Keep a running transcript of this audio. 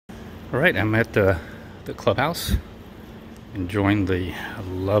All right, I'm at the Clubhouse, enjoying the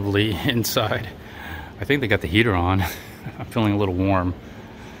lovely inside. I think they got the heater on. I'm feeling a little warm.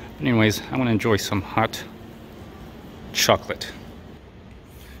 But anyways, I want to enjoy some hot chocolate.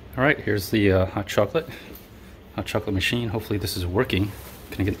 All right, here's the hot chocolate machine. Hopefully this is working.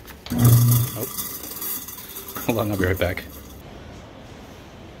 Can I get? Oh, hold on, I'll be right back.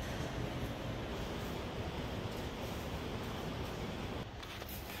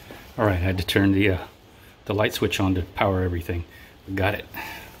 All right, I had to turn the light switch on to power everything. We got it.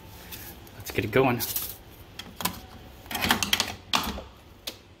 Let's get it going.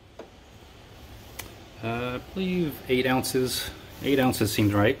 I believe 8 ounces. 8 ounces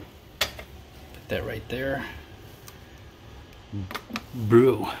seems right. Put that right there.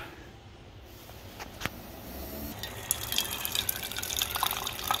 Brew.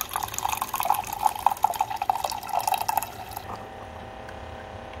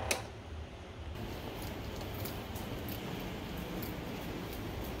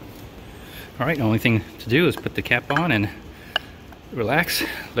 All right, the only thing to do is put the cap on and relax,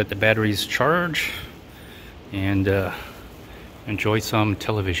 let the batteries charge, and enjoy some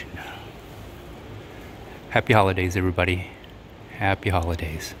television. Happy holidays, everybody. Happy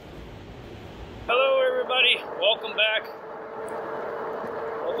holidays. Hello, everybody. Welcome back.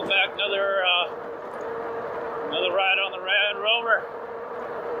 Welcome back. Another ride on the Radrover.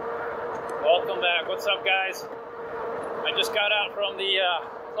 Welcome back. What's up, guys? I just got out from the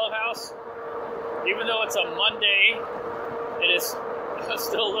Clubhouse. Even though it's a Monday, it is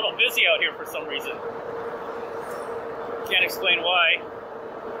still a little busy out here for some reason. Can't explain why.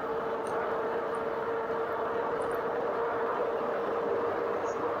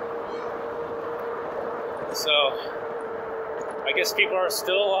 So, I guess people are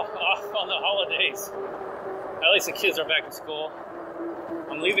still off on the holidays. At least the kids are back in school.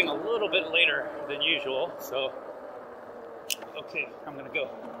 I'm leaving a little bit later than usual, so okay, I'm gonna go.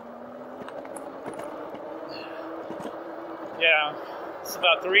 Yeah, it's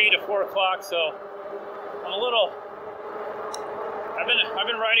about 3 to 4 o'clock, so I'm a little. I've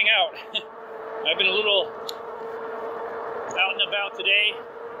been riding out. I've been a little out and about today.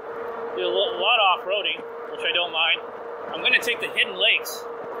 Did a lot of off-roading, which I don't mind. I'm going to take the hidden lakes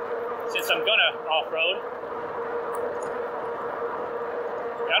since I'm going to off-road.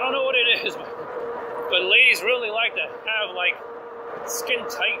 I don't know what it is, but ladies really like to have like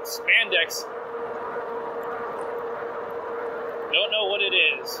skin-tight spandex. Don't know what it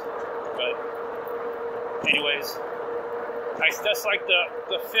is, but anyways, that's like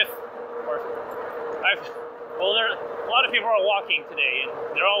the fifth, or a lot of people are walking today,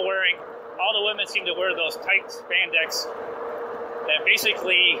 and they're all wearing. All the women seem to wear those tight spandex that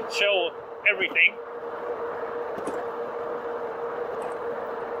basically show everything.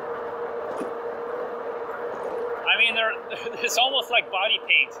 I mean, it's almost like body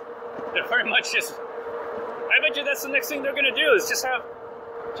paint. They're very much just. I bet you that's the next thing they're gonna do is just have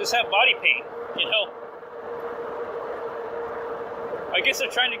body paint. You know. I guess they're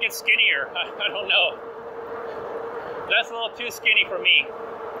trying to get skinnier. I don't know. That's a little too skinny for me.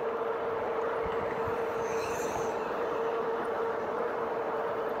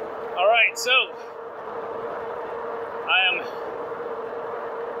 All right, so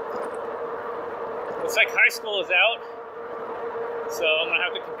looks like high school is out, so I'm gonna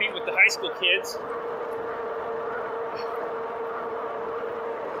have to compete with the high school kids.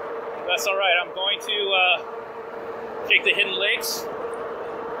 That's all right. I'm going to take the hidden lakes.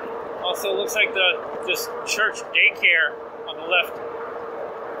 Also, looks like this church daycare on the left.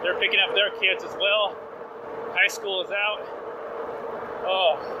 They're picking up their kids as well. High school is out.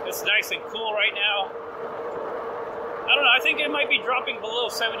 Oh, it's nice and cool right now. I don't know. I think it might be dropping below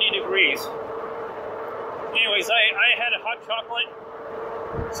 70 degrees. Anyways, I had a hot chocolate,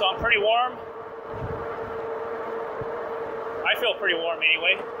 so I'm pretty warm. I feel pretty warm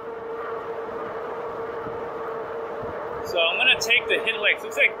anyway. So I'm gonna take the hidden lakes.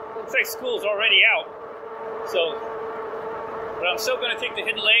 Looks like school's already out. So, but I'm still gonna take the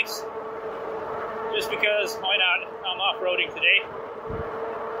hidden lakes, just because why not? I'm off-roading today.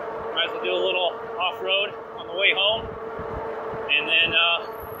 Might as well do a little off-road on the way home, and then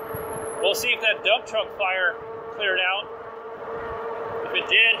we'll see if that dump truck fire cleared out. If it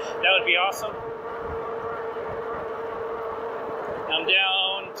did, that would be awesome. I'm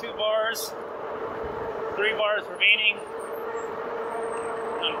down 2 bars, 3 bars remaining.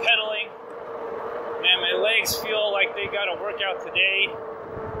 I'm pedaling. Man, my legs feel like they got a workout today.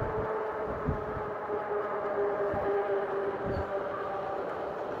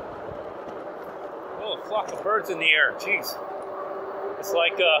 Oh, a flock of birds in the air. Jeez. It's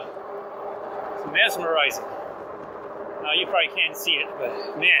like It's mesmerizing. You probably can't see it, but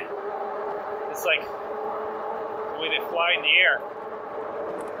man, it's like the way they fly in the air.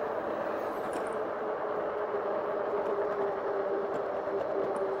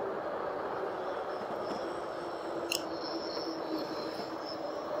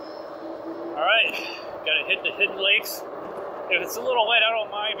 Alright, gotta hit the hidden lakes. If it's a little wet, I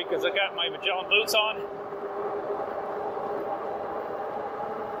don't mind because I got my Magellan boots on.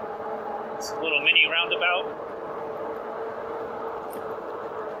 It's a little mini roundabout.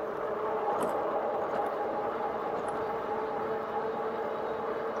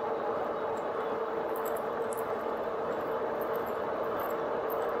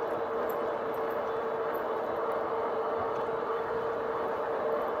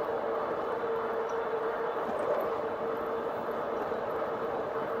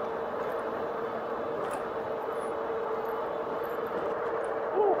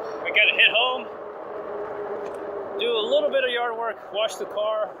 I gotta hit home, do a little bit of yard work, wash the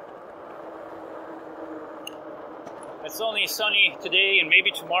car. It's only sunny today and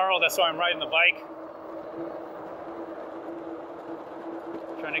maybe tomorrow, that's why I'm riding the bike.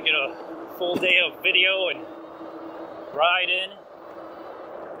 Trying to get a full day of video and ride in.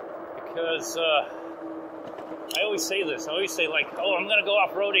 Because I always say this, I always say like, oh, I'm gonna go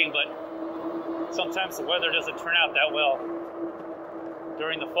off-roading, but sometimes the weather doesn't turn out that well.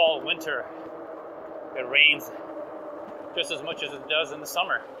 During the fall and winter, it rains just as much as it does in the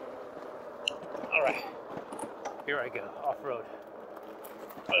summer. All right, here I go, off-road.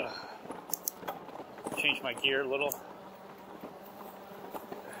 Change my gear a little.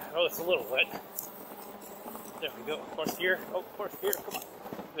 Oh, it's a little wet. There we go, fourth gear. Oh, fourth gear, come on.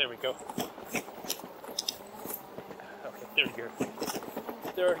 There we go. Okay, third gear.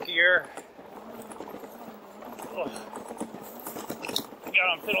 Third gear. Oh. Got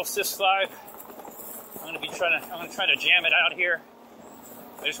on pedal assist 5. I'm gonna try to jam it out here.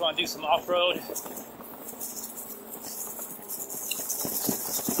 I just want to do some off-road.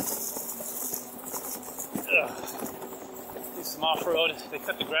 Do some off-road. They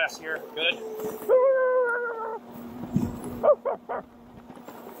cut the grass here. Good.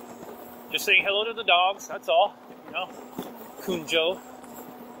 Just saying hello to the dogs. That's all. You know, Kunjo.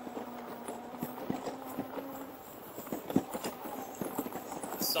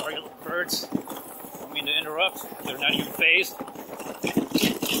 Sorry, little birds. Don't mean to interrupt. They're not even phased. Oh,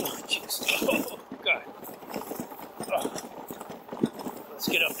 jeez. Oh, God. Oh. Let's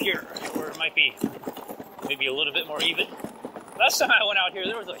get up here where it might be maybe a little bit more even. Last time I went out here,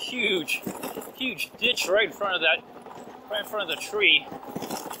 there was a huge ditch right in front of the tree.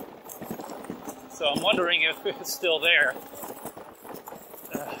 So I'm wondering if it's still there.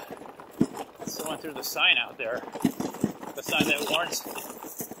 Still went through the sign out there. The sign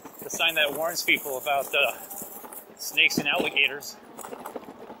that warns people about snakes and alligators.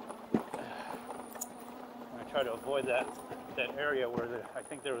 I'm going to try to avoid that area where I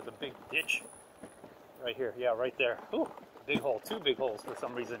think there was a big ditch right here. Yeah, right there. Ooh, big hole. 2 big holes for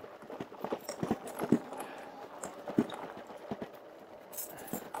some reason.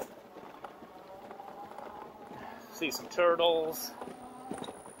 See some turtles.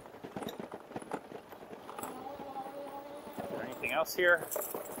 Is there anything else here?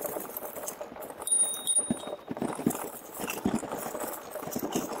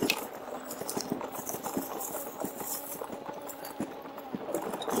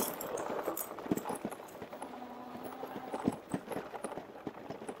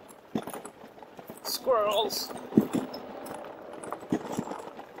 Squirrels.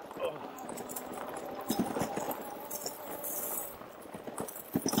 Oh.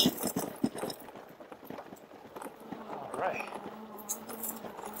 All right.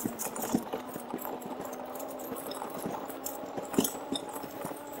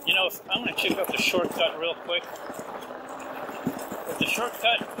 You know, I'm going to check out the shortcut real quick. If the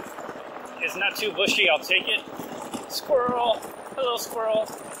shortcut is not too bushy, I'll take it. Squirrel. Hello, squirrel.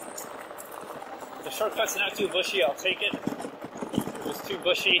 The shortcut's not too bushy, I'll take it. If it's too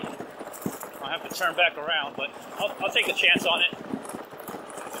bushy, I'll have to turn back around, but I'll take a chance on it.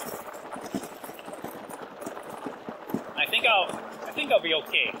 I think I'll be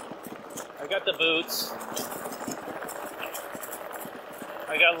okay. I got the boots.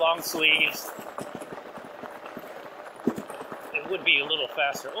 I got long sleeves. It would be a little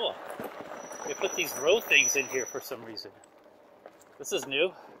faster. Oh, they put these row things in here for some reason. This is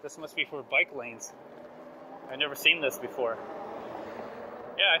new. This must be for bike lanes. I've never seen this before.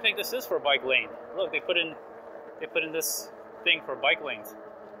 Yeah, I think this is for bike lane. Look, they put in this thing for bike lanes.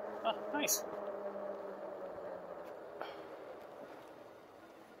 Oh, nice.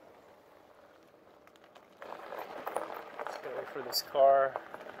 for this car.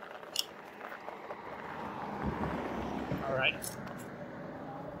 All right.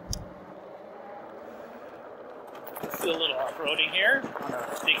 Let's do a little off-roading here on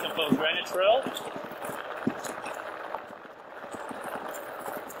a decomposed granite trail.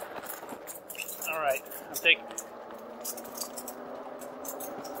 All right, I'm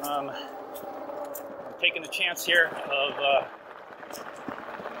taking the chance here of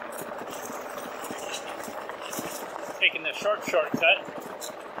taking the shortcut.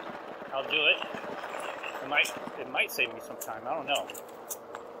 I'll do it. It might save me some time. I don't know.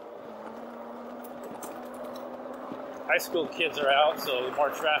 High school kids are out, so more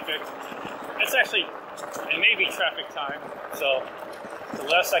traffic. It's actually, it may be traffic time, so the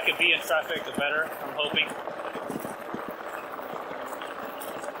less I could be in traffic, the better, I'm hoping.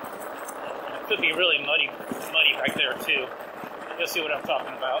 It could be really muddy back there too. You'll see what I'm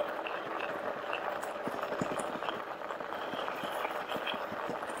talking about.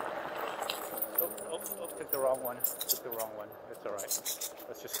 Oh, took the wrong one. It's all right.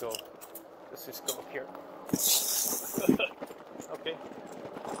 Let's just go up here. Okay.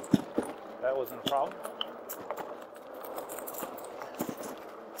 That wasn't a problem.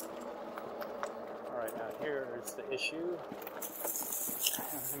 Alright, now here's the issue.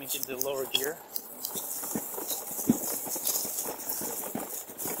 Let me get the lower gear.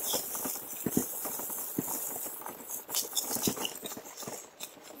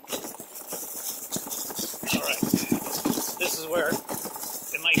 Alright. This is where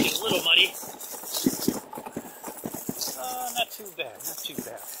it might get a little muddy. Not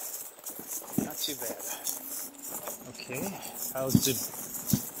too bad. Okay, how's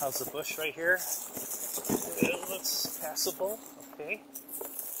the bush right here? It looks passable. Okay,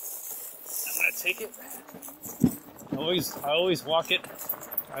 I'm gonna take it. I always walk it.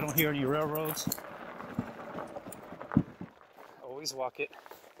 I don't hear any railroads. Always walk it.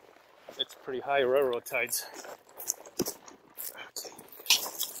 It's pretty high railroad tides.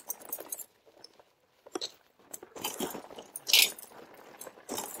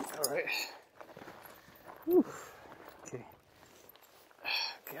 Alright. Okay.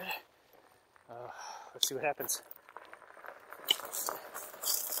 Good. Let's see what happens.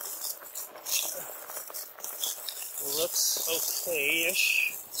 Looks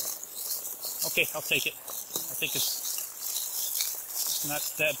okay-ish. Okay, I'll take it. I think it's not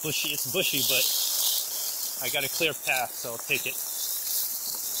that bushy. It's bushy, but I got a clear path, so I'll take it.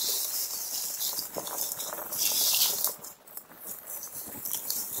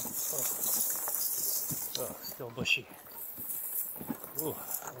 Oh, still bushy. Ooh,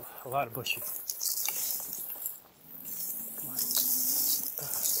 a lot of bushy. Come on.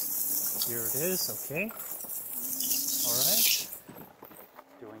 Here it is, okay. Alright.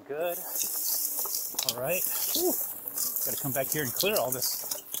 Doing good. Alright. Gotta come back here and clear all this.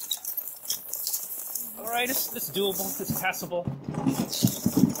 Alright, it's doable, it's passable.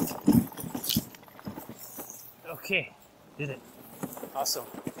 Okay, did it. Awesome.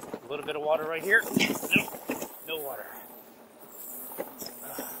 A little bit of water right here. Nope, no water.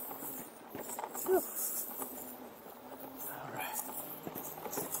 Alright.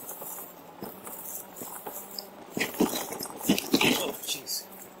 Oh, jeez.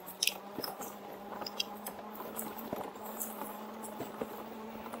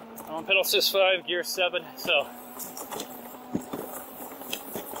 I'm on pedal assist 5, gear 7, so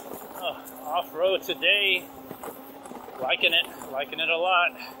off-road today. Liking it a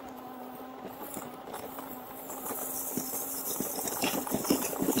lot.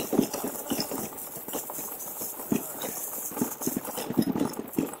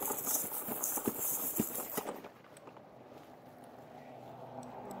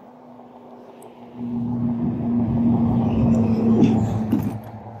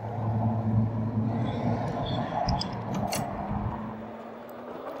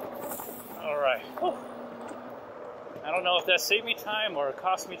 I don't know if that saved me time or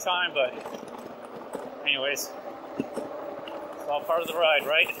cost me time, but anyways, it's all part of the ride,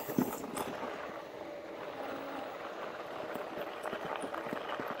 right?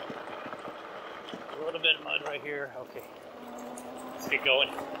 A little bit of mud right here. Okay, let's get going.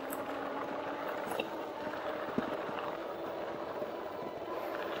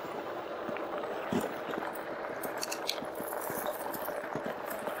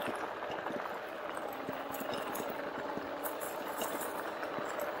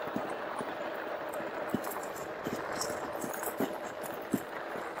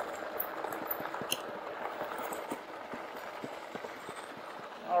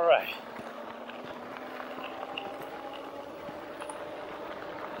 All right.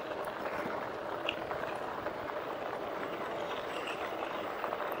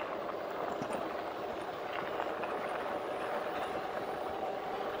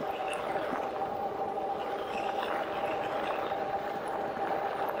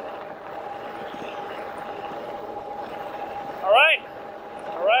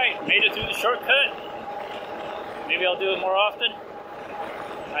 it through the shortcut. Maybe I'll do it more often.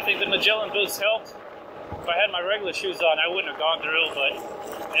 I think the Magellan boost helped. If I had my regular shoes on, I wouldn't have gone through, but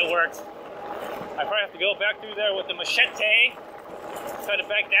it worked. I probably have to go back through there with the machete, cut it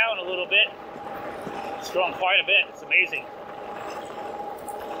back down a little bit. It's grown quite a bit. It's amazing.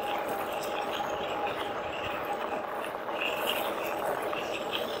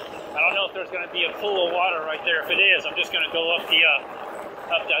 I don't know if there's going to be a pool of water right there. If it is, I'm just going to go up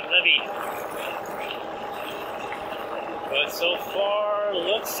that levee. But so far,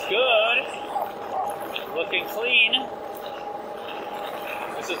 looks good. Looking clean.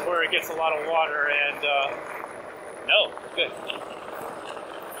 This is where it gets a lot of water, and no, good.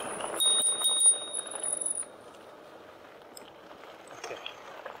 Okay,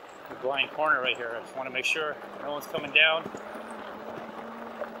 the blind corner right here. I just want to make sure no one's coming down.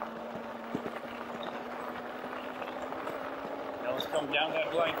 No one's coming down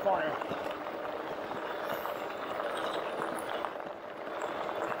that blind corner.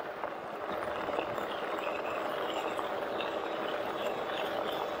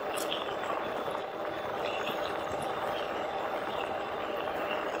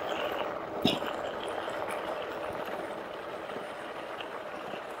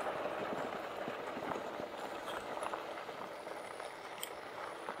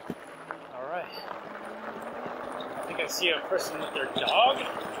 I see a person with their dog.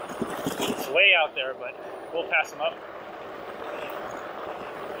 It's way out there, but we'll pass them up.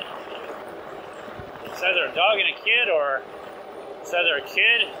 It's either a dog and a kid, or it's either a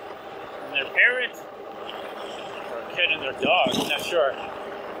kid and their parent, or a kid and their dog. I'm not sure.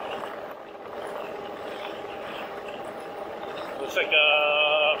 Looks like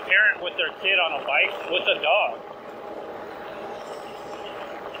a parent with their kid on a bike with a dog.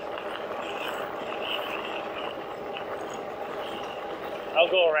 I'll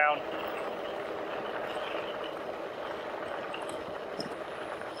go around.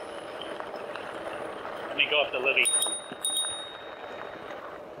 Let me go up the levee.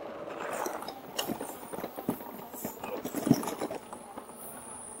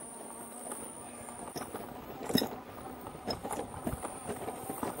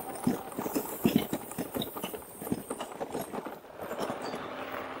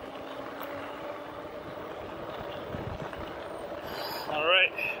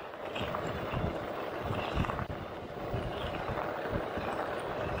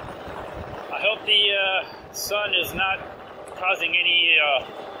 Sun is not causing any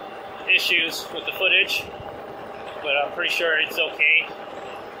issues with the footage, but I'm pretty sure it's okay.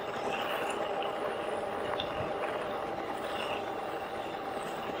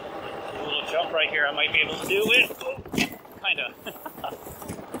 A little jump right here, I might be able to do it. Oh, kinda.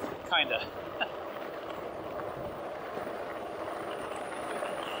 Kinda.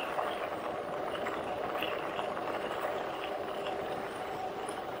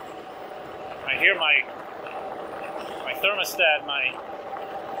 I hear my thermostat, my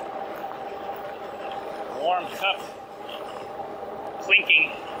warm cup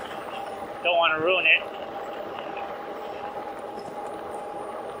clinking. Don't want to ruin it.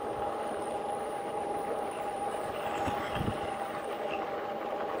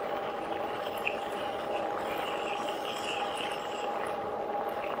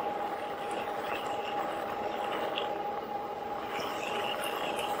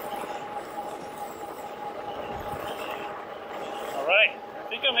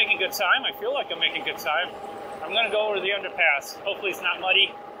 Good time. I feel like I'm making good time. I'm going to go over the underpass. Hopefully it's not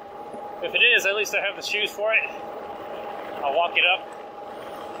muddy. If it is, at least I have the shoes for it. I'll walk it up.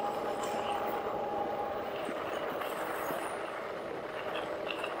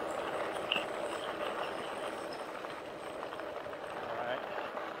 All right.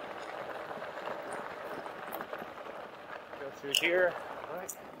 Go through here. All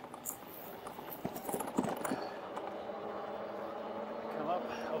right.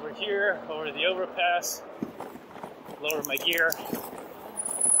 Over here, over the overpass, lower my gear. Oh,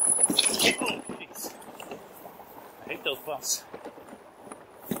 jeez. I hate those bumps.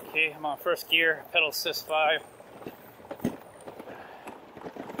 Okay, I'm on first gear, pedal assist 5.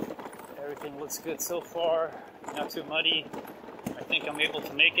 Everything looks good so far, not too muddy. I think I'm able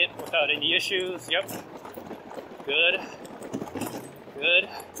to make it without any issues. Yep. Good. Good.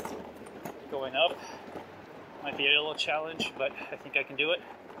 Going up. Might be a little challenge, but I think I can do it.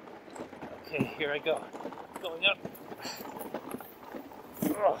 Okay, here I go. Going up.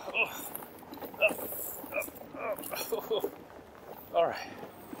 All right.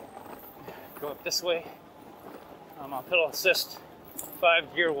 Go up this way. I'm on pedal assist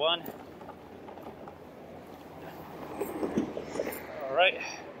 5, gear 1. All right.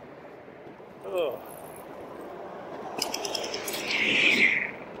 Oh.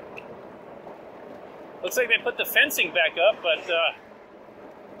 Looks like they put the fencing back up, but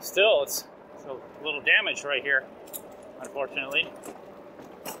still, it's a little damaged right here, unfortunately.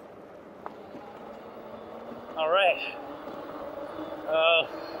 All right.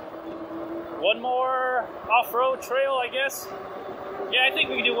 One more off-road trail, I guess. Yeah, I think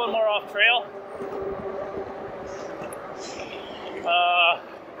we can do one more off-trail.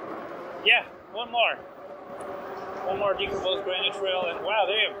 Yeah, one more. One more decomposed granite trail, and wow,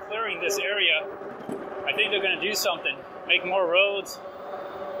 they are clearing this area. I think they're going to do something. Make more roads,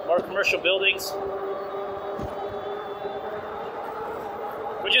 more commercial buildings.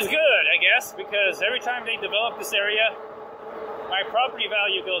 Which is good, I guess, because every time they develop this area, my property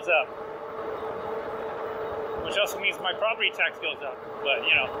value goes up. Which also means my property tax goes up, but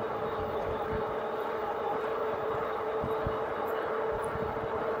you know.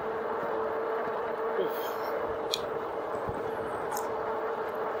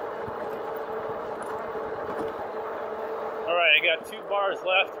 Alright, I got 2 bars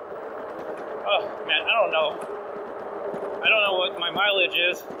left. Oh man, I don't know. I don't know what my mileage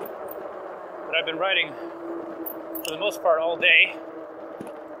is, but I've been riding for the most part all day.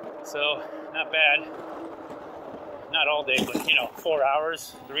 So, not bad. Not all day, but you know, 4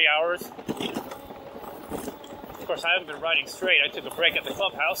 hours, 3 hours. Of course, I haven't been riding straight. I took a break at the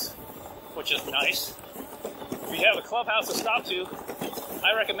Clubhouse, which is nice. If you have a Clubhouse to stop to,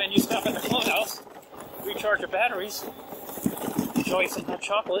 I recommend you stop at the Clubhouse, recharge your batteries, enjoy some hot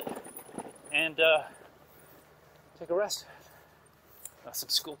chocolate, and take a rest. Some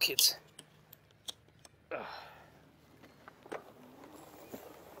school kids. Ugh.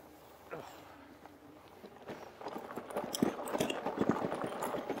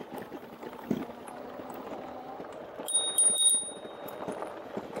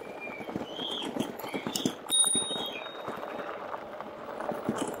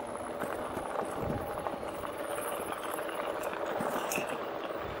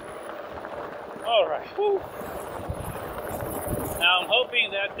 All right. Whew. Now I'm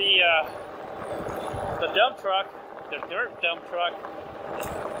hoping that the dump truck, the dirt dump truck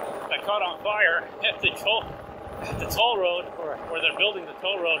that caught on fire at the toll road, or where they're building the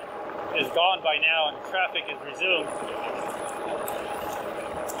toll road, is gone by now and traffic is resumed.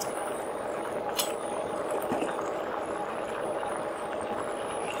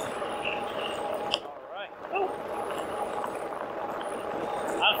 All right. Oh.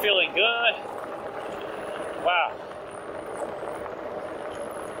 I'm feeling good. Wow.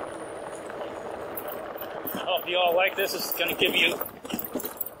 I hope you all like this. This is going to give you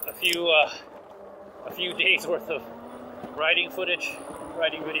a few days worth of riding footage,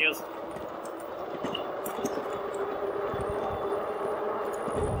 riding videos.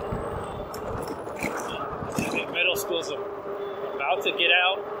 I think middle school's about to get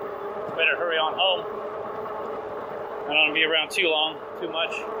out. Better hurry on home. I don't want to be around too long, too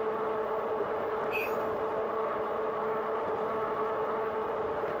much.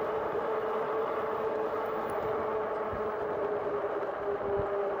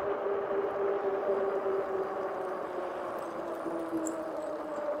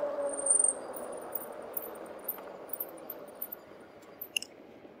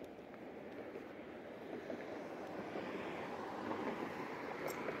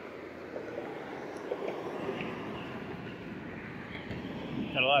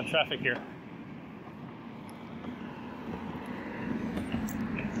 Got a lot of traffic here.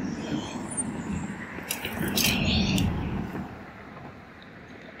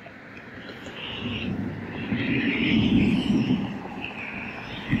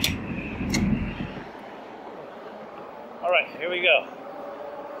 All right, here we go.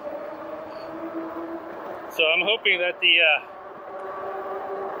 So I'm hoping that the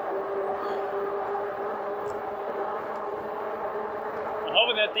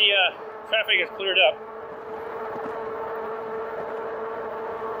traffic is cleared up.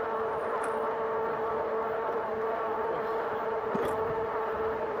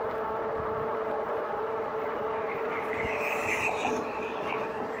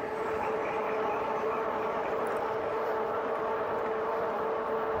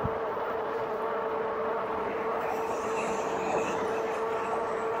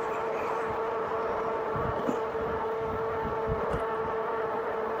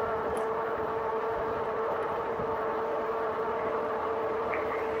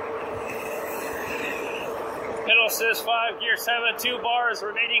 Pedal assist 5, gear 7, 2 bars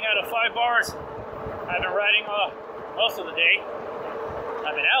remaining out of 5 bars. I've been riding most of the day.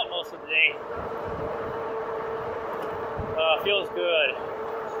 I've been out most of the day. Feels good.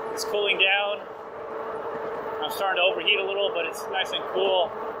 It's cooling down. I'm starting to overheat a little, but it's nice and cool.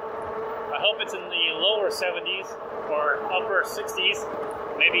 I hope it's in the lower 70s or upper 60s,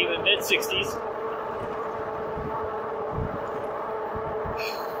 maybe even mid 60s.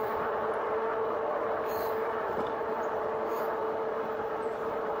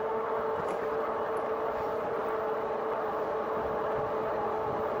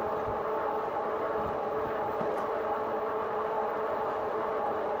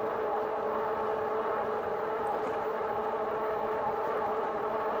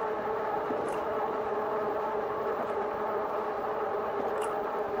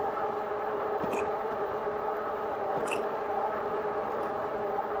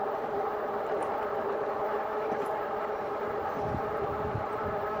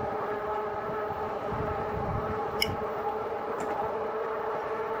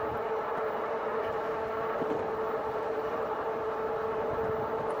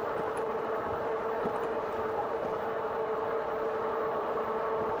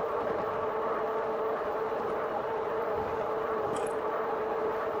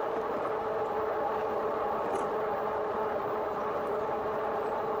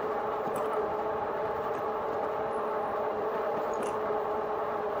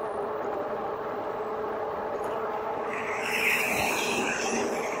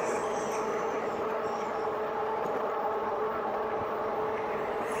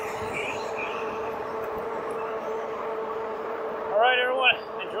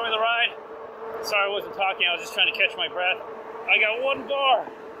 Enjoy the ride. Sorry I wasn't talking, I was just trying to catch my breath. I got one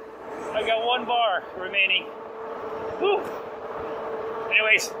bar remaining. Whew.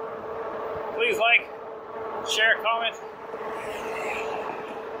 Anyways, please like, share, comment.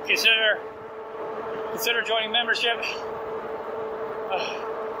 Consider joining membership.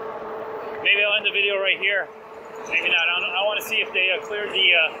 Maybe I'll end the video right here. Maybe not. I want to see if they cleared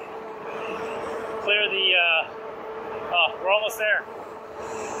the oh, we're almost there.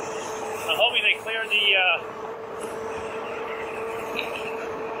 I'm hoping they cleared the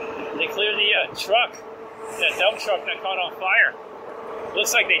truck, that dump truck that caught on fire.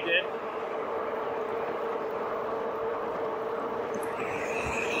 Looks like they did.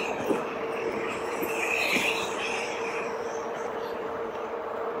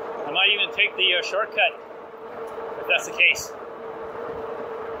 I might even take the shortcut if that's the case.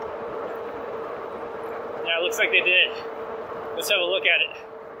 Yeah, it looks like they did. Let's have a look at it.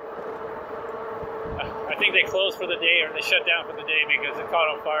 I think they closed for the day, or they shut down for the day because it caught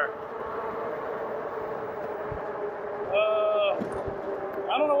on fire.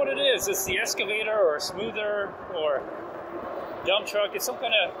 I don't know what it is. It's the excavator or a smoother or dump truck. It's some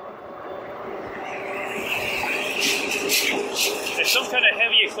kind of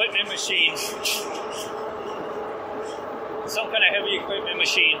heavy equipment machine.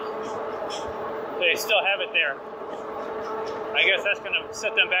 They still have it there. I guess that's going to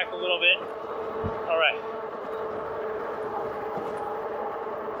set them back a little bit. All right.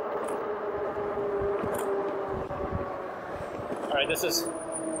 All right,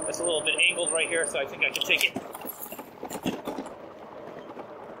 that's a little bit angled right here, so I think I can take it.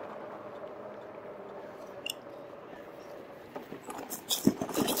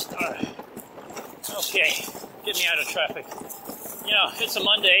 All right. Okay, get me out of traffic. You know, it's a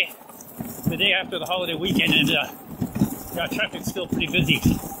Monday, the day after the holiday weekend, and traffic's still pretty busy.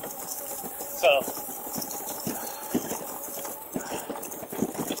 So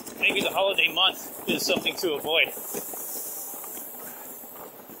maybe the holiday month is something to avoid.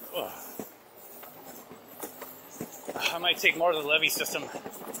 I might take more of the levee system.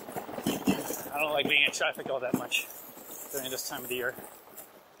 I don't like being in traffic all that much during this time of the year.